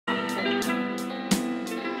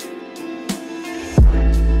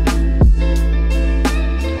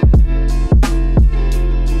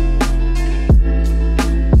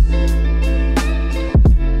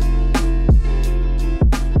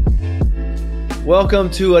Welcome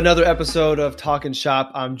to another episode of Talkin'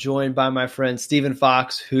 Shop. I'm joined by my friend Stephen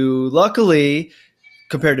Fox, who luckily,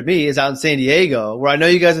 compared to me, is out in San Diego, where I know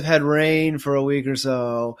you guys have had rain for a week or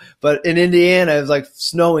so, but in Indiana, it was like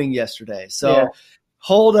snowing yesterday. So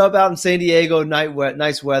hold up out in San Diego,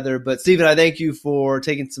 nice weather. But Stephen, I thank you for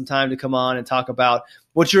taking some time to come on and talk about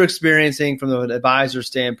what you're experiencing from an advisor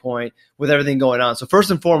standpoint with everything going on. So first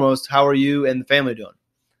and foremost, how are you and the family doing?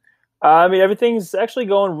 Everything's actually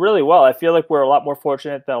going really well. I feel like we're a lot more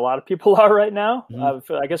fortunate than a lot of people are right now.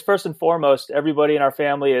 I guess first and foremost, everybody in our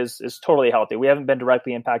family is totally healthy. We haven't been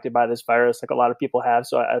directly impacted by this virus like a lot of people have.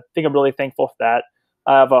 So I think I'm really thankful for that.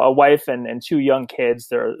 I have a wife and two young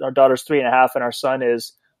kids. Our daughter's 3.5 and our son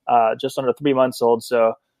is just under 3 months old.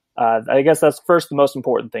 So I guess that's first the most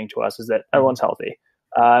important thing to us is that everyone's healthy.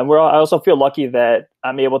 I also feel lucky that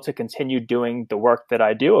I'm able to continue doing the work that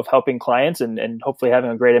I do of helping clients and hopefully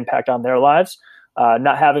having a great impact on their lives,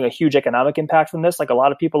 not having a huge economic impact from this like a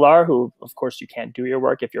lot of people are who, of course, you can't do your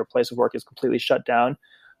work if your place of work is completely shut down.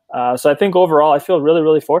 So I think overall, I feel really,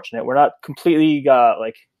 really fortunate. We're not completely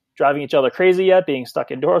driving each other crazy yet, being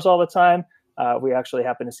stuck indoors all the time. We actually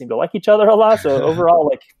happen to seem to like each other a lot. So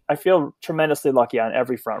overall, I feel tremendously lucky on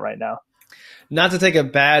every front right now. Not to take a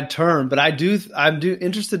bad turn, but I'm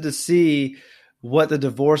interested to see what the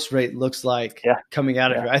divorce rate looks like coming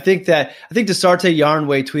out of here. I think Desarte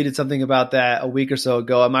Yarnway tweeted something about that a week or so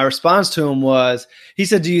ago. And my response to him was, he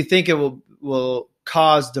said, do you think it will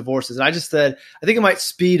cause divorces? And I just said, I think it might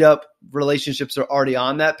speed up relationships that are already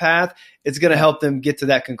on that path. It's going to help them get to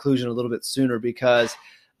that conclusion a little bit sooner because,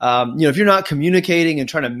 if you're not communicating and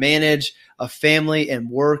trying to manage a family and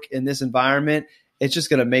work in this environment, it's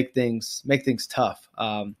just going to make things tough.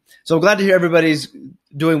 So I'm glad to hear everybody's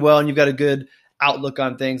doing well and you've got a good outlook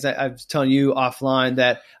on things. I was telling you offline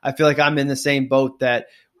that I feel like I'm in the same boat that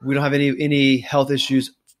we don't have any health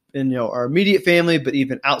issues in our immediate family, but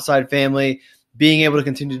even outside family, being able to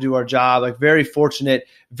continue to do our job. Like very fortunate,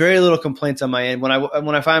 very little complaints on my end. When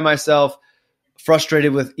I find myself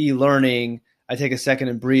frustrated with e-learning, I take a second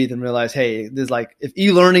and breathe and realize, hey, if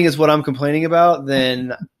e-learning is what I'm complaining about,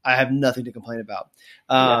 then I have nothing to complain about.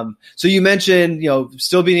 So you mentioned,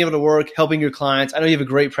 still being able to work, helping your clients. I know you have a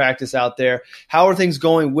great practice out there. How are things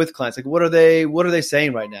going with clients? Like, what are they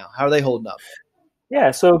saying right now? How are they holding up?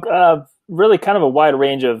 Yeah. So, really kind of a wide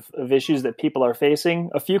range of issues that people are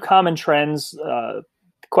facing. A few common trends,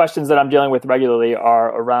 questions that I'm dealing with regularly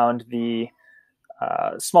are around the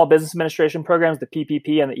Small Business Administration programs, the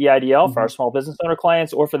PPP and the EIDL for our small business owner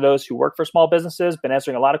clients, or for those who work for small businesses. Been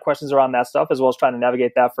answering a lot of questions around that stuff, as well as trying to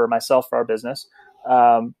navigate that for myself, for our business.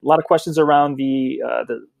 A lot of questions around the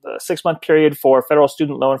 6-month period for federal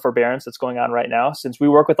student loan forbearance that's going on right now. Since we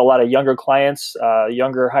work with a lot of younger clients,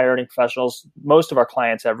 younger higher earning professionals, most of our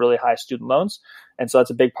clients have really high student loans. And so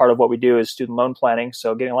that's a big part of what we do is student loan planning.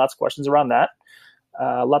 So getting lots of questions around that.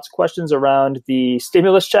 Lots of questions around the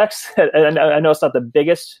stimulus checks. And I know it's not the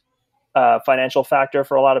biggest financial factor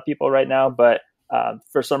for a lot of people right now, but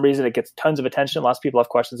for some reason it gets tons of attention. Lots of people have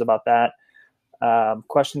questions about that.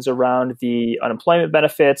 Questions around the unemployment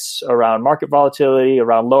benefits, around market volatility,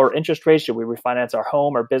 around lower interest rates. Should we refinance our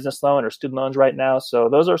home or business loan or student loans right now? So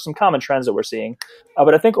those are some common trends that we're seeing.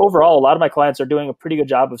 But I think overall, a lot of my clients are doing a pretty good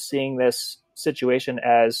job of seeing this situation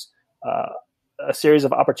as a series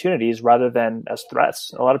of opportunities rather than as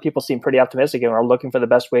threats. A lot of people seem pretty optimistic and are looking for the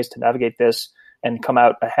best ways to navigate this and come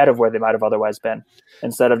out ahead of where they might have otherwise been,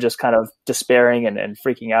 instead of just kind of despairing and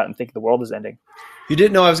freaking out and thinking the world is ending. You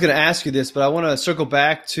didn't know I was going to ask you this, but I want to circle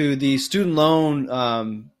back to the student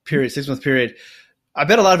loan period, 6-month period. I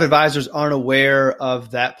bet a lot of advisors aren't aware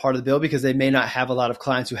of that part of the bill because they may not have a lot of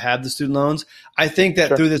clients who have the student loans. I think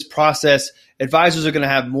that through this process, advisors are going to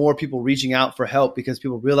have more people reaching out for help because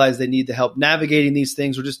people realize they need the help navigating these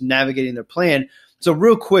things or just navigating their plan. So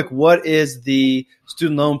real quick, what is the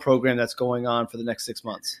student loan program that's going on for the next 6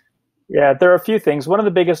 months? Yeah, there are a few things. One of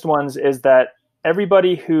the biggest ones is that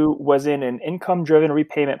everybody who was in an income-driven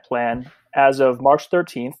repayment plan as of March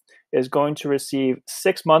 13th is going to receive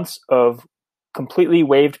 6 months of completely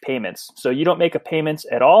waived payments. So you don't make a payment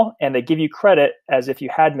at all, and they give you credit as if you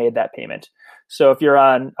had made that payment. So if you're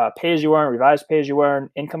on pay-as-you-earn, revised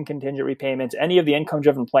pay-as-you-earn, income contingent repayments, any of the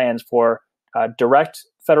income-driven plans for direct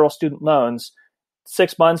federal student loans,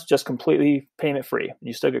 6 months just completely payment-free.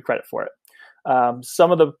 You still get credit for it.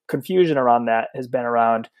 Some of the confusion around that has been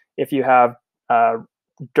around if you have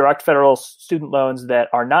direct federal student loans that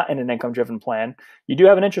are not in an income-driven plan, you do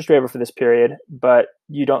have an interest waiver for this period, but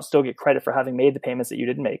you don't still get credit for having made the payments that you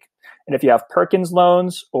didn't make. And if you have Perkins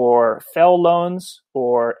loans or FFEL loans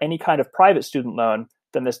or any kind of private student loan,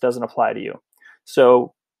 then this doesn't apply to you.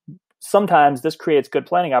 So sometimes this creates good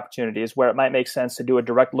planning opportunities where it might make sense to do a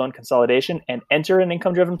direct loan consolidation and enter an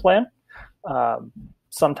income-driven plan.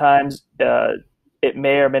 Sometimes it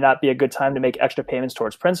may or may not be a good time to make extra payments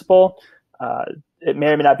towards principal. It may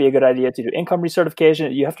or may not be a good idea to do income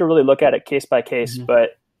recertification. You have to really look at it case by case.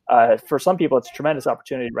 But for some people, it's a tremendous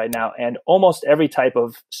opportunity right now. And almost every type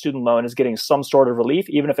of student loan is getting some sort of relief,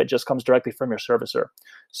 even if it just comes directly from your servicer.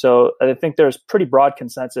 So I think there's pretty broad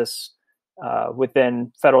consensus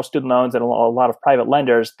within federal student loans and a lot of private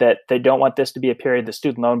lenders that they don't want this to be a period the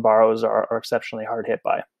student loan borrowers are exceptionally hard hit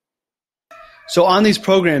by. So on these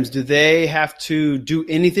programs, do they have to do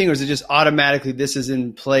anything, or is it just automatically this is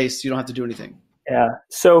in place, you don't have to do anything? Yeah.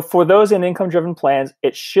 So for those in income-driven plans,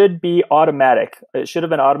 it should be automatic. It should have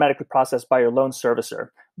been automatically processed by your loan servicer.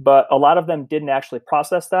 But a lot of them didn't actually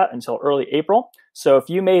process that until early April. So if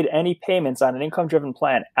you made any payments on an income-driven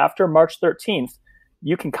plan after March 13th,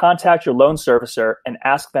 you can contact your loan servicer and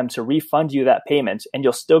ask them to refund you that payment, and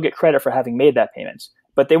you'll still get credit for having made that payment.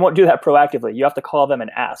 But they won't do that proactively. You have to call them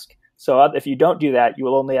and ask. So if you don't do that, you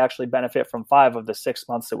will only actually benefit from 5 of the 6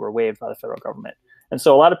 months that were waived by the federal government. And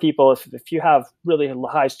so a lot of people, if you have really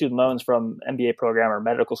high student loans from MBA program or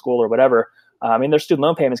medical school or whatever, their student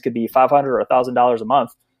loan payments could be $500 or $1,000 a month.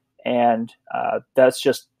 And that's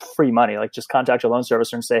just free money. Like, just contact your loan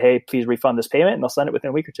servicer and say, hey, please refund this payment, and they'll send it within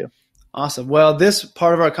a week or two. Awesome. Well, this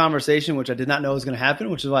part of our conversation, which I did not know was going to happen,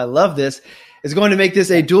 which is why I love this, is going to make this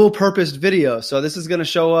a dual-purposed video. So this is going to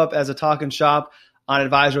show up as a talk and shop on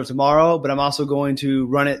Advisor of Tomorrow, but I'm also going to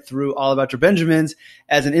run it through All About Your Benjamins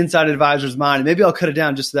as an Inside Advisor's Mind. And maybe I'll cut it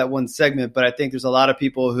down just to that one segment, but I think there's a lot of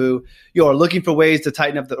people who are looking for ways to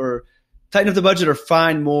tighten up the budget or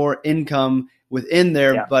find more income within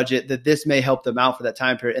their budget, that this may help them out for that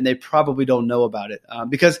time period. And they probably don't know about it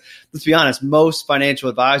because, let's be honest, most financial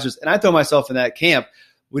advisors, and I throw myself in that camp,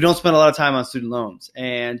 we don't spend a lot of time on student loans.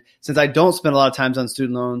 And since I don't spend a lot of time on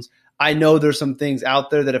student loans, I know there's some things out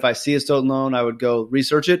there that if I see a student loan, I would go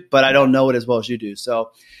research it, but I don't know it as well as you do. So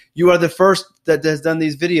you are the first that has done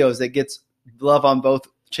these videos that gets love on both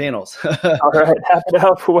channels. All right. Happy to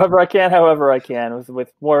help whoever I can, however I can,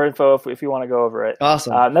 with more info if you want to go over it.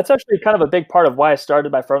 Awesome. That's actually kind of a big part of why I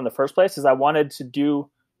started my firm in the first place, is I wanted to do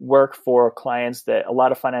work for clients that a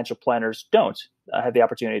lot of financial planners don't have the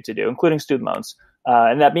opportunity to do, including student loans.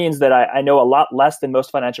 And that means that I know a lot less than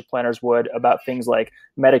most financial planners would about things like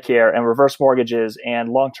Medicare and reverse mortgages and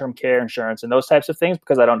long-term care insurance and those types of things,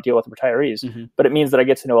 because I don't deal with retirees. But it means that I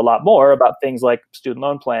get to know a lot more about things like student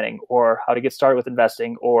loan planning, or how to get started with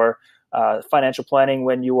investing, or financial planning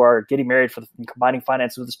when you are getting married, combining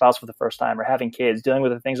finances with a spouse for the first time, or having kids, dealing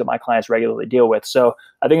with the things that my clients regularly deal with. So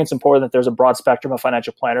I think it's important that there's a broad spectrum of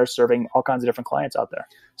financial planners serving all kinds of different clients out there.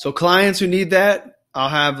 So clients who need that, I'll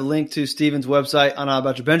have a link to Steven's website on All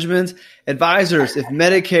About Your Benjamins. Advisors, if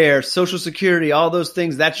Medicare, Social Security, all those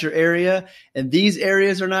things, that's your area, and these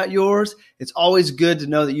areas are not yours, it's always good to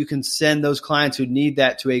know that you can send those clients who need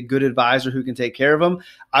that to a good advisor who can take care of them.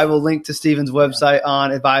 I will link to Steven's website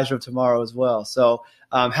on Advisor of Tomorrow as well. So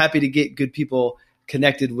I'm happy to get good people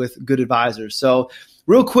connected with good advisors. So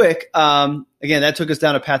real quick, again, that took us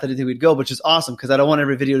down a path I didn't think we'd go, which is awesome because I don't want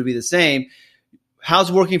every video to be the same.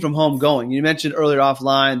 How's working from home going? You mentioned earlier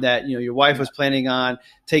offline that your wife was planning on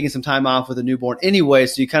taking some time off with a newborn anyway,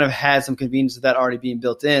 so you kind of had some convenience of that already being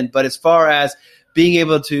built in. But as far as being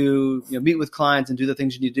able to meet with clients and do the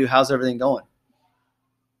things you need to do, how's everything going?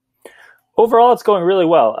 Overall, it's going really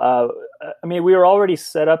well. We were already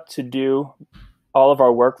set up to do all of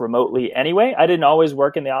our work remotely anyway. I didn't always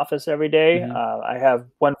work in the office every day. I have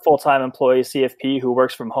one full-time employee, CFP, who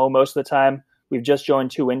works from home most of the time. We've just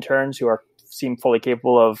joined 2 interns who seem fully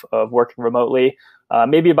capable of working remotely.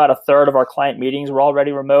 Maybe about a third of our client meetings were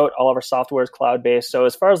already remote. All of our software is cloud-based. So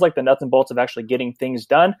as far as like the nuts and bolts of actually getting things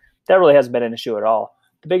done, that really hasn't been an issue at all.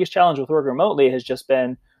 The biggest challenge with working remotely has just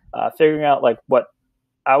been figuring out like what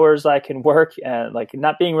hours I can work, and like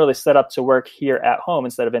not being really set up to work here at home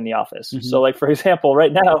instead of in the office. So like, for example,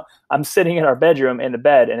 right now I'm sitting in our bedroom in the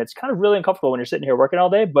bed, and it's kind of really uncomfortable when you're sitting here working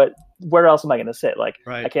all day, but where else am I going to sit? Like,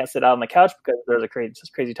 I can't sit out on the couch because there's a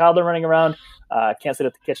crazy toddler running around. I can't sit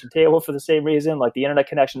at the kitchen table for the same reason. Like, the internet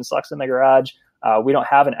connection sucks in the garage. We don't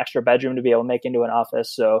have an extra bedroom to be able to make into an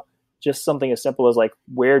office. So just something as simple as like,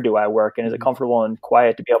 where do I work, and is it comfortable and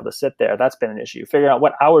quiet to be able to sit there? That's been an issue. Figuring out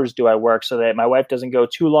what hours do I work so that my wife doesn't go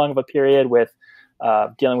too long of a period with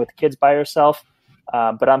dealing with the kids by herself,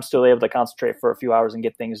 but I'm still able to concentrate for a few hours and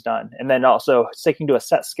get things done. And then also sticking to a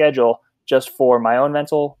set schedule just for my own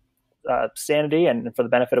mental sanity and for the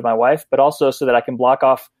benefit of my wife, but also so that I can block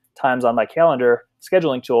off times on my calendar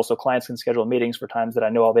scheduling tool so clients can schedule meetings for times that I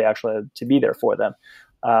know I'll be actually to be there for them.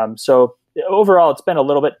 So overall, it's been a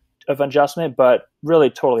little bit of adjustment, but really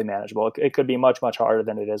totally manageable. It could be much, much harder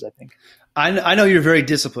than it is, I think. I know you're very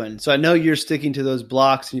disciplined, so I know you're sticking to those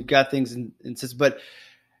blocks and you've got things in system, but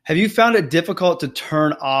have you found it difficult to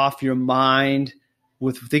turn off your mind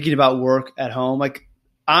with thinking about work at home? Like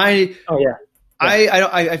I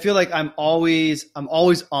feel like I'm always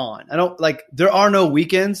on. I don't like, there are no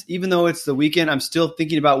weekends, even though it's the weekend, I'm still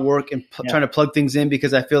thinking about work and trying to plug things in,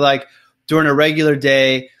 because I feel like during a regular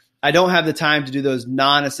day, I don't have the time to do those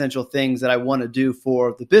non-essential things that I want to do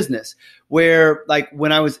for the business. Where like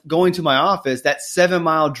when I was going to my office, that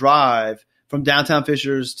 7-mile drive from downtown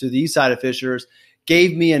Fishers to the east side of Fishers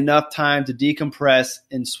gave me enough time to decompress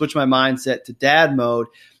and switch my mindset to dad mode.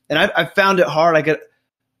 And I found it hard.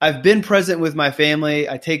 I've been present with my family.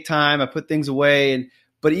 I take time, I put things away.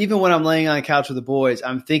 But even when I'm laying on the couch with the boys,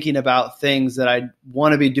 I'm thinking about things that I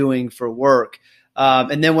want to be doing for work.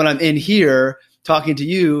 And then when I'm in here talking to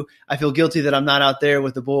you, I feel guilty that I'm not out there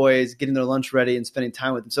with the boys, getting their lunch ready and spending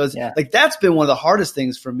time with them. So it's like, that's been one of the hardest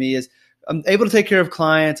things for me is I'm able to take care of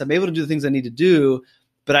clients. I'm able to do the things I need to do,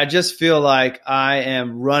 but I just feel like I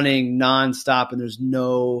am running nonstop and there's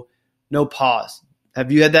no pause.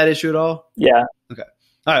 Have you had that issue at all? Yeah. Okay.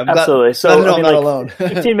 All right. Absolutely. So I'm not alone.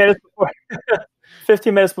 15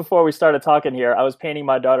 minutes before we started talking here, I was painting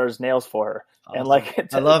my daughter's nails for her. Awesome. And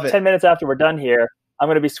like I love it. 10 minutes after we're done here, I'm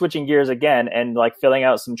going to be switching gears again and like filling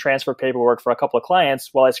out some transfer paperwork for a couple of clients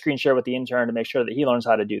while I screen share with the intern to make sure that he learns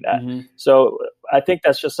how to do that. Mm-hmm. So I think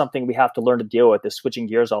that's just something we have to learn to deal with, is switching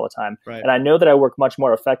gears all the time. Right. And I know that I work much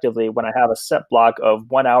more effectively when I have a set block of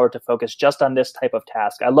 1 hour to focus just on this type of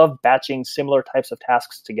task. I love batching similar types of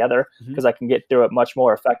tasks together because I can get through it much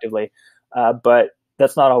more effectively. But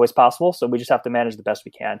that's not always possible. So we just have to manage the best we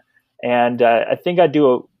can. And I think I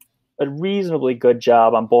do a reasonably good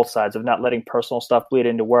job on both sides of not letting personal stuff bleed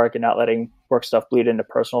into work and not letting work stuff bleed into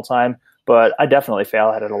personal time. But I definitely fail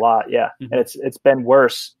at it a lot. Yeah. Mm-hmm. And it's been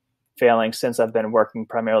worse failing since I've been working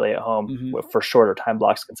primarily at home for shorter time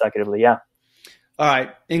blocks consecutively. Yeah. All right.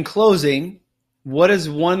 In closing, what is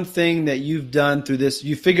one thing that you've done through this,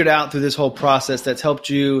 you figured out through this whole process that's helped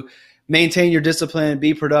you maintain your discipline,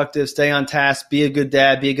 be productive, stay on task, be a good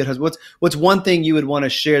dad, be a good husband? What's one thing you would want to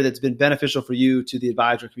share that's been beneficial for you to the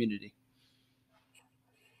advisor community?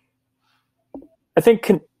 I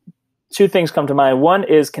think two things come to mind. One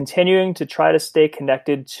is continuing to try to stay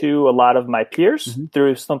connected to a lot of my peers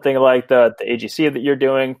through something like the AGC that you're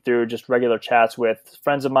doing, through just regular chats with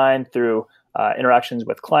friends of mine, through interactions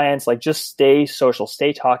with clients. Like, just stay social,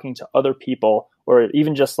 stay talking to other people, or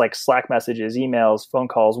even just like Slack messages, emails, phone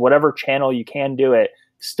calls, whatever channel you can do it,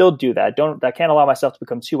 still do that. I can't allow myself to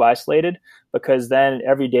become too isolated, because then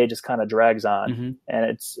every day just kind of drags on and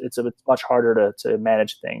it's much harder to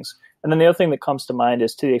manage things. And then the other thing that comes to mind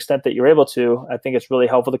is, to the extent that you're able to, I think it's really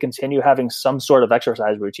helpful to continue having some sort of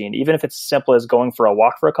exercise routine, even if it's as simple as going for a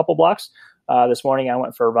walk for a couple blocks. This morning I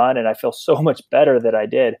went for a run and I feel so much better that I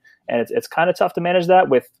did. And it's kind of tough to manage that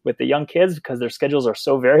with the young kids because their schedules are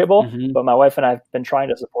so variable. But my wife and I have been trying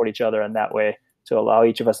to support each other in that way, to allow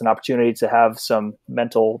each of us an opportunity to have some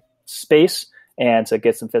mental space and to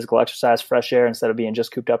get some physical exercise, fresh air, instead of being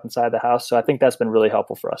just cooped up inside the house. So I think that's been really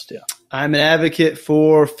helpful for us too. I'm an advocate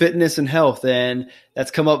for fitness and health, and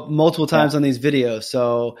that's come up multiple times on these videos.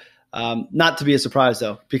 So not to be a surprise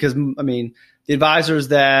though, because I mean, the advisors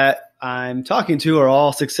that I'm talking to are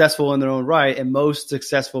all successful in their own right. And most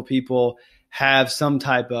successful people have some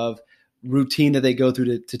type of routine that they go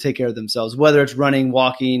through to take care of themselves, whether it's running,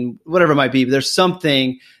 walking, whatever it might be. But there's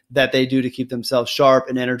something that they do to keep themselves sharp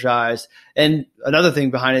and energized. And another thing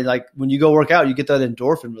behind it, like when you go work out, you get that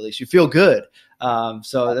endorphin release. You feel good.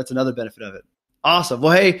 So that's another benefit of it. Awesome.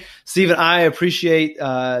 Well, hey, Stephen, I appreciate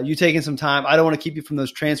you taking some time. I don't want to keep you from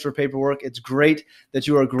those transfer paperwork. It's great that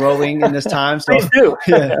you are growing in this time. So,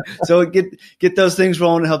 so get those things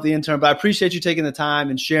rolling and help the intern. But I appreciate you taking the time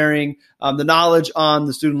and sharing the knowledge on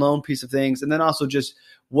the student loan piece of things, and then also just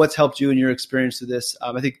what's helped you in your experience through this.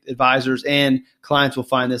 I think advisors and clients will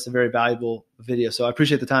find this a very valuable video. So I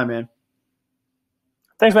appreciate the time, man.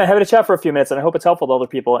 Thanks, man. Happy to chat for a few minutes, and I hope it's helpful to other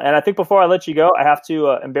people. And I think before I let you go, I have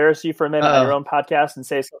to embarrass you for a minute on your own podcast and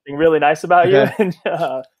say something really nice about you. And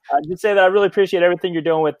I just say that I really appreciate everything you're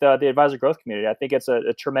doing with the advisor growth community. I think it's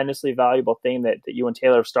a tremendously valuable thing that you and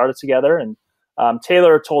Taylor have started together. And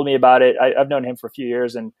Taylor told me about it. I've known him for a few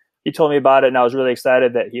years, and he told me about it, and I was really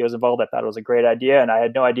excited that he was involved. I thought it was a great idea, and I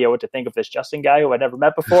had no idea what to think of this Justin guy who I'd never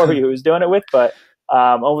met before, who was doing it with. But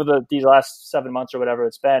over these last 7 months or whatever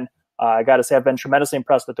it's been, I got to say I've been tremendously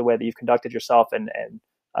impressed with the way that you've conducted yourself and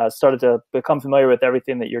started to become familiar with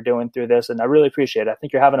everything that you're doing through this. And I really appreciate it. I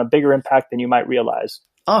think you're having a bigger impact than you might realize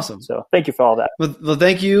Awesome. So thank you for all that. Well,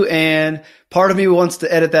 thank you. And part of me wants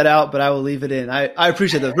to edit that out, but I will leave it in. I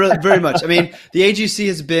appreciate that really, very much. I mean, the AGC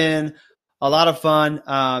has been a lot of fun.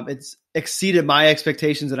 It's exceeded my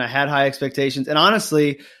expectations, and I had high expectations. And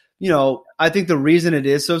honestly, I think the reason it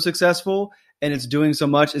is so successful and it's doing so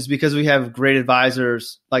much is because we have great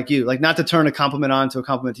advisors like you. Like, not to turn a compliment on to a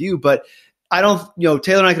compliment to you, but I don't,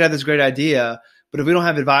 Taylor and I could have this great idea, but if we don't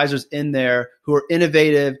have advisors in there who are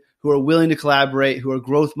innovative, who are willing to collaborate, who are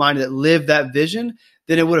growth minded, that live that vision,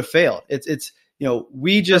 then it would have failed. It's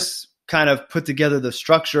we just kind of put together the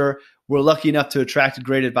structure. We're lucky enough to attract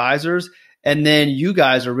great advisors, and then you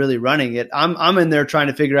guys are really running it. I'm in there trying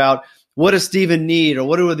to figure out, what does Steven need, or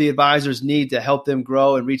what do the advisors need to help them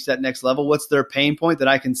grow and reach that next level? What's their pain point that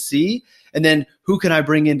I can see? And then who can I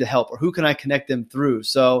bring in to help, or who can I connect them through?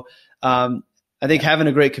 So I think having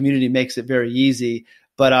a great community makes it very easy.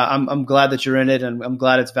 But I'm glad that you're in it, and I'm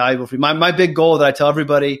glad it's valuable for you. My big goal that I tell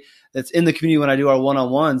everybody that's in the community when I do our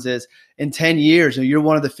one-on-ones is, in 10 years, you're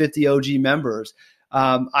one of the 50 OG members.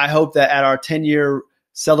 I hope that at our 10-year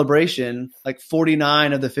celebration, like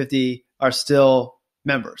 49 of the 50 are still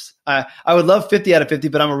members. I would love 50 out of 50,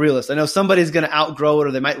 but I'm a realist. I know somebody's going to outgrow it,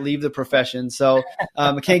 or they might leave the profession. So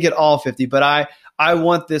I can't get all 50, but I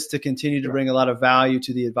want this to continue to bring a lot of value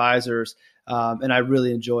to the advisors. And I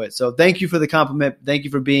really enjoy it. So thank you for the compliment. Thank you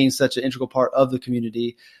for being such an integral part of the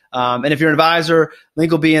community. And if you're an advisor,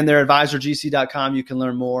 link will be in there, advisorgc.com. You can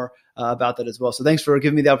learn more about that as well. So thanks for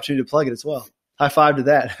giving me the opportunity to plug it as well. High five to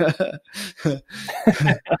that.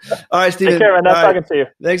 All right, Steven. Take care, man. Nice talking to you.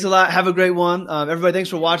 Thanks a lot. Have a great one. Everybody, thanks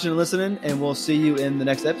for watching and listening, and we'll see you in the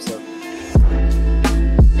next episode.